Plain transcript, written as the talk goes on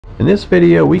In this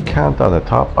video, we count on the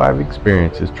top 5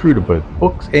 experiences true to both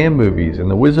books and movies in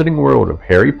the wizarding world of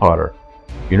Harry Potter,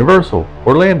 Universal,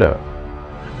 Orlando.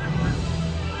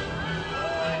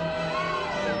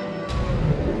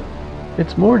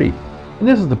 It's Morty, and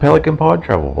this is the Pelican Pod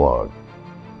Travel Vlog.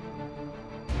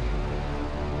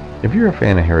 If you're a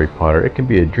fan of Harry Potter, it can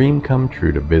be a dream come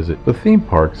true to visit the theme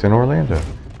parks in Orlando.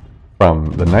 From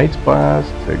the Night Spas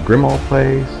to Grimmauld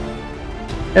Place,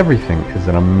 everything is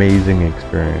an amazing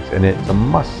experience, and it's a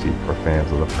must-see for fans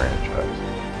of the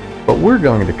franchise. But we're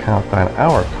going to count down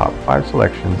our top 5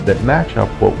 selections that match up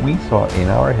what we saw in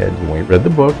our heads when we read the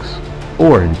books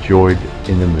or enjoyed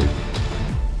in the movie.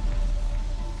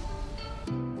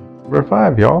 Number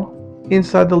 5, y'all.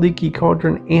 Inside the Leaky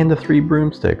Cauldron and the 3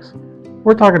 Broomsticks.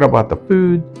 We're talking about the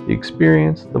food, the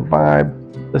experience, the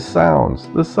vibe, the sounds,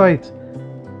 the sights.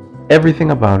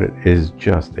 Everything about it is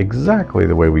just exactly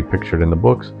the way we pictured in the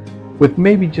books, with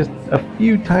maybe just a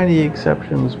few tiny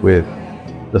exceptions with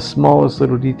the smallest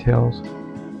little details.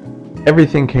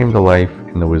 Everything came to life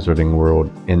in the wizarding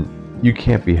world, and you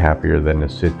can't be happier than to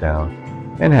sit down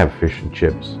and have fish and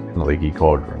chips in the Leaky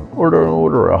Cauldron, or to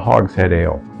order a Hogshead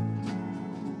Ale.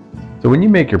 So when you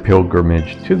make your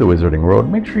pilgrimage to the wizarding world,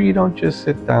 make sure you don't just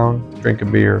sit down, drink a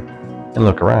beer, and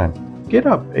look around. Get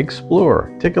up,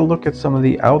 explore, take a look at some of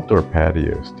the outdoor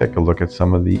patios, take a look at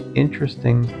some of the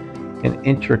interesting and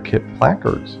intricate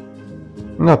placards.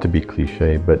 Not to be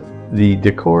cliche, but the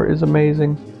decor is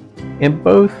amazing, and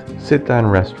both sit-down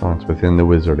restaurants within the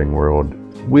wizarding world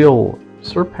will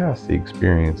surpass the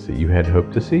experience that you had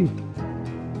hoped to see.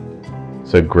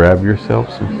 So grab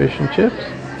yourself some fish and chips,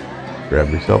 grab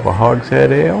yourself a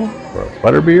Hogshead Ale or a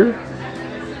Butterbeer,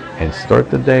 and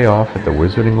start the day off at the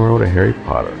wizarding world of Harry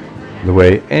Potter the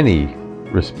way any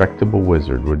respectable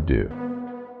wizard would do.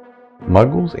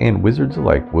 Muggles and wizards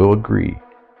alike will agree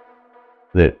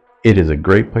that it is a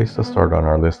great place to start on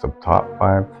our list of top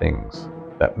 5 things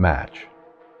that match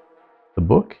the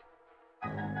book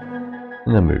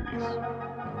and the movies.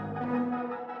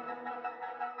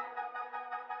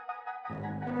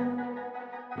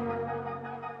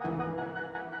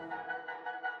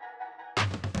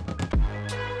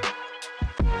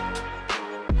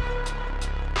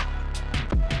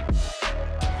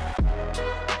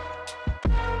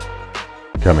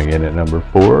 Coming in at number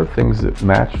 4, things that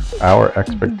match our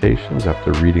expectations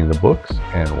after reading the books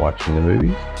and watching the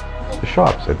movies, the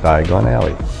shops at Nagini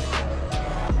Alley.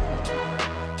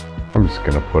 I'm just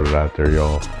gonna put it out there,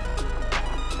 y'all.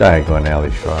 Nagini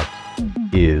Alley shops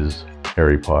is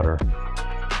Harry Potter.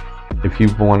 If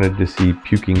you've wanted to see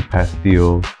puking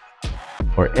pastilles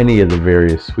or any of the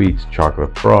various sweets,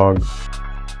 chocolate frogs,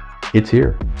 it's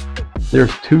here.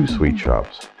 There's 2 sweet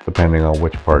shops, depending on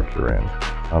which park you're in.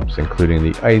 Including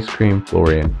the Ice Cream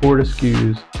Florian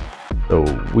Fortescues, the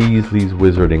Weasley's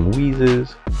Wizarding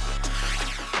Wheezes,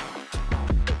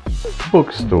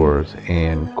 bookstores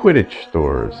and Quidditch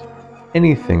stores,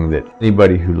 anything that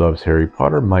anybody who loves Harry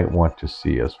Potter might want to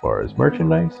see as far as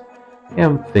merchandise,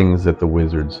 and things that the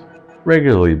wizards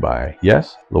regularly buy.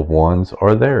 Yes, the wands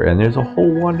are there, and there's a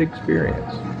whole wand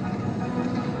experience.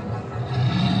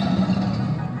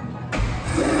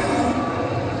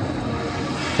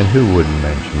 And who wouldn't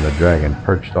mention the dragon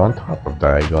perched on top of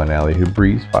Nagini Alley who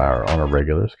breathes fire on a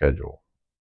regular schedule.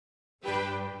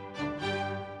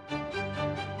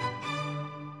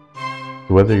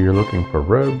 So whether you're looking for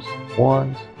robes,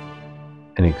 wands,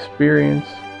 an experience,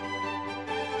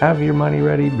 have your money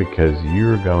ready because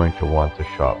you're going to want to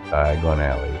shop Nagini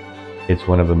Alley. It's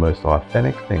one of the most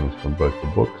authentic things from both the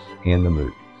books and the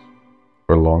movies.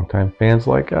 For longtime fans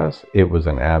like us, it was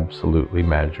an absolutely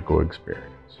magical experience.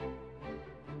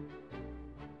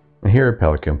 And here at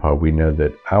Pelican Pod, we know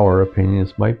that our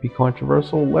opinions might be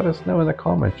controversial. Let us know in the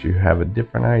comments you have a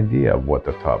different idea of what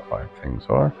the top 5 things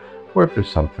are, or if there's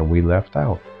something we left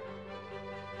out.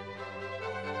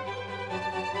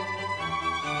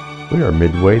 We are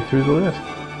midway through the list.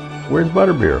 Where's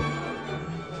Butterbeer?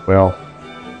 Well,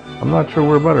 I'm not sure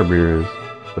where Butterbeer is,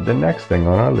 but the next thing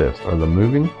on our list are the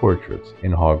moving portraits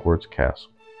in Hogwarts Castle.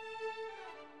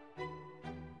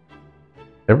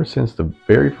 Ever since the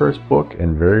very first book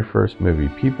and very first movie,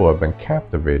 people have been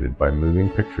captivated by moving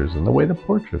pictures and the way the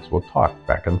portraits will talk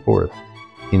back and forth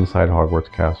inside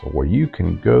Hogwarts Castle, where you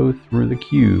can go through the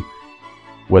queue,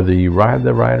 whether you ride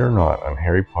the ride or not, on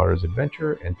Harry Potter's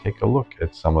adventure and take a look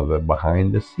at some of the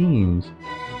behind the scenes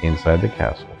inside the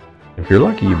castle. If you're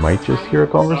lucky, you might just hear a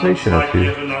conversation or two.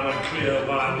 Another clear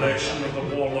violation of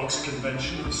the Warlocks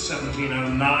Convention of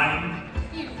 1709.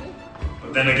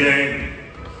 But then again,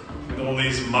 with all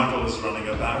these muggles running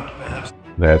about, perhaps.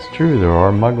 That's true, there are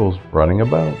muggles running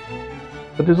about.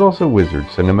 But there's also wizards,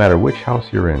 so no matter which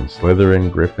house you're in, Slytherin,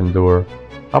 Gryffindor,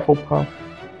 Hufflepuff,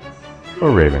 or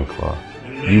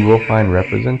Ravenclaw, you will find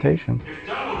representation.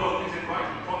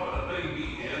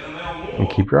 And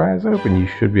keep your eyes open, you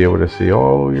should be able to see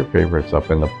all your favorites up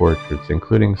in the portraits,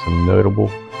 including some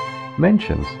notable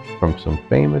mentions from some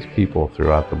famous people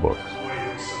throughout the books,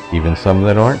 even some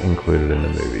that aren't included in the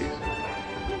movies.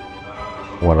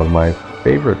 One of my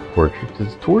favorite portraits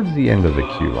is towards the end of the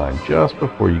queue line, just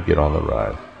before you get on the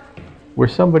ride, where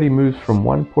somebody moves from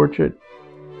one portrait,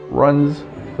 runs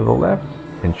to the left,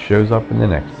 and shows up in the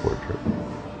next portrait.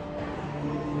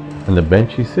 And the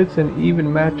bench he sits in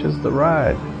even matches the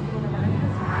ride.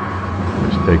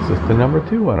 Which takes us to number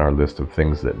 2 on our list of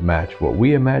things that match what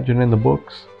we imagine in the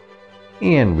books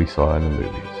and we saw in the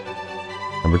movies.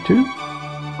 Number 2,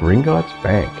 Gringotts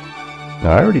Bank.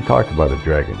 Now, I already talked about the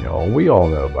dragon, y'all. We all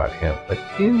know about him. But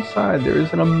inside there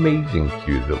is an amazing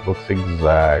queue that looks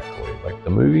exactly like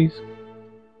the movies,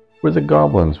 where the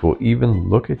goblins will even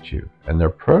look at you, and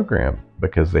they're programmed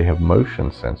because they have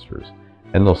motion sensors,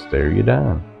 and they'll stare you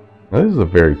down. Now, this is a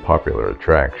very popular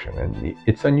attraction, and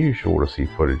it's unusual to see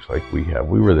footage like we have.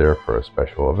 We were there for a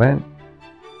special event,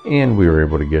 and we were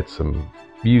able to get some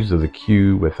views of the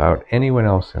queue without anyone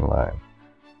else in line.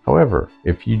 However,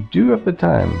 if you do have the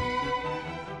time,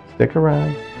 stick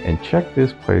around and check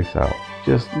this place out.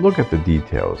 Just look at the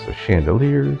details, the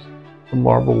chandeliers, the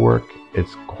marble work.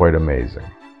 It's quite amazing.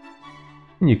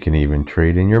 And you can even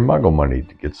trade in your muggle money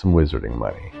to get some wizarding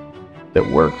money that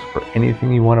works for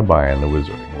anything you want to buy in the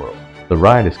wizarding world. The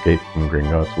ride Escape from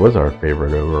Gringotts was our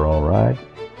favorite overall ride,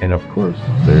 and of course,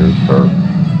 there's her.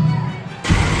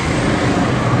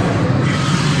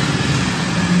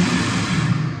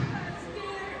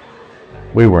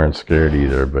 We weren't scared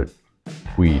either, but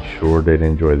we sure did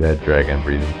enjoy that dragon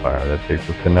breathing fire. That takes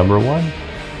us to number 1,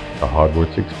 the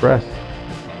Hogwarts Express,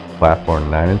 platform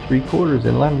 9 3/4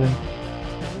 in London.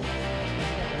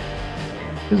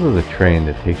 This is a train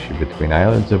that takes you between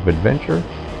Islands of Adventure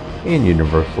and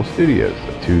Universal Studios,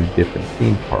 the 2 different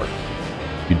theme parks.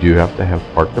 You do have to have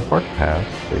park-to-park pass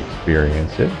to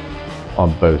experience it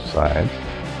on both sides,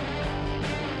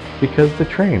 because the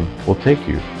train will take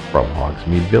you from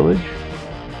Hogsmeade Village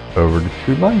over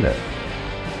to London,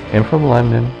 and from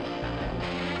London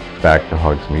back to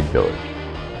Hogsmeade Village.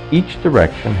 Each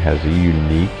direction has a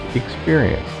unique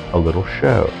experience, a little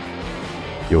show.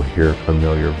 You'll hear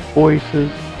familiar voices,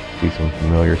 see some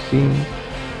familiar scenes.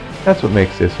 That's what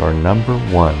makes this our number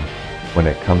 1 when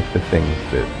it comes to things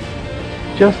that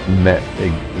just met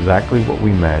exactly what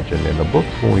we imagined in the books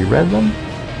when we read them,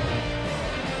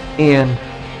 and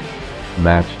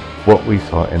matched what we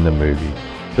saw in the movies,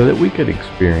 so that we could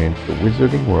experience the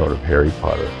wizarding world of Harry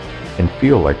Potter and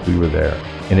feel like we were there.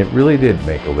 And it really did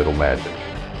make a little magic.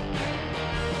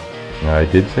 Now, I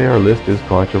did say our list is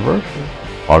controversial.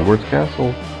 Hogwarts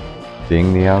Castle,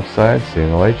 seeing the outside, seeing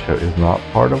the light show, is not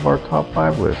part of our top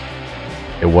 5 list.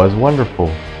 It was wonderful,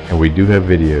 and we do have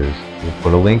videos. We'll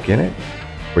put a link in it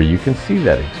where you can see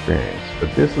that experience.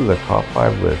 But this is a top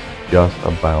 5 list just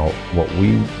about what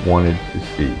we wanted to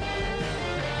see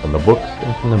from the books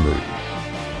and from the movies.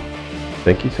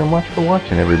 Thank you so much for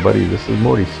watching, everybody. This is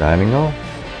Morty signing off.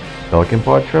 Pelican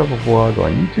Pod Travel Vlog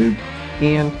on YouTube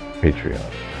and Patreon.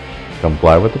 Come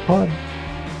fly with the pod.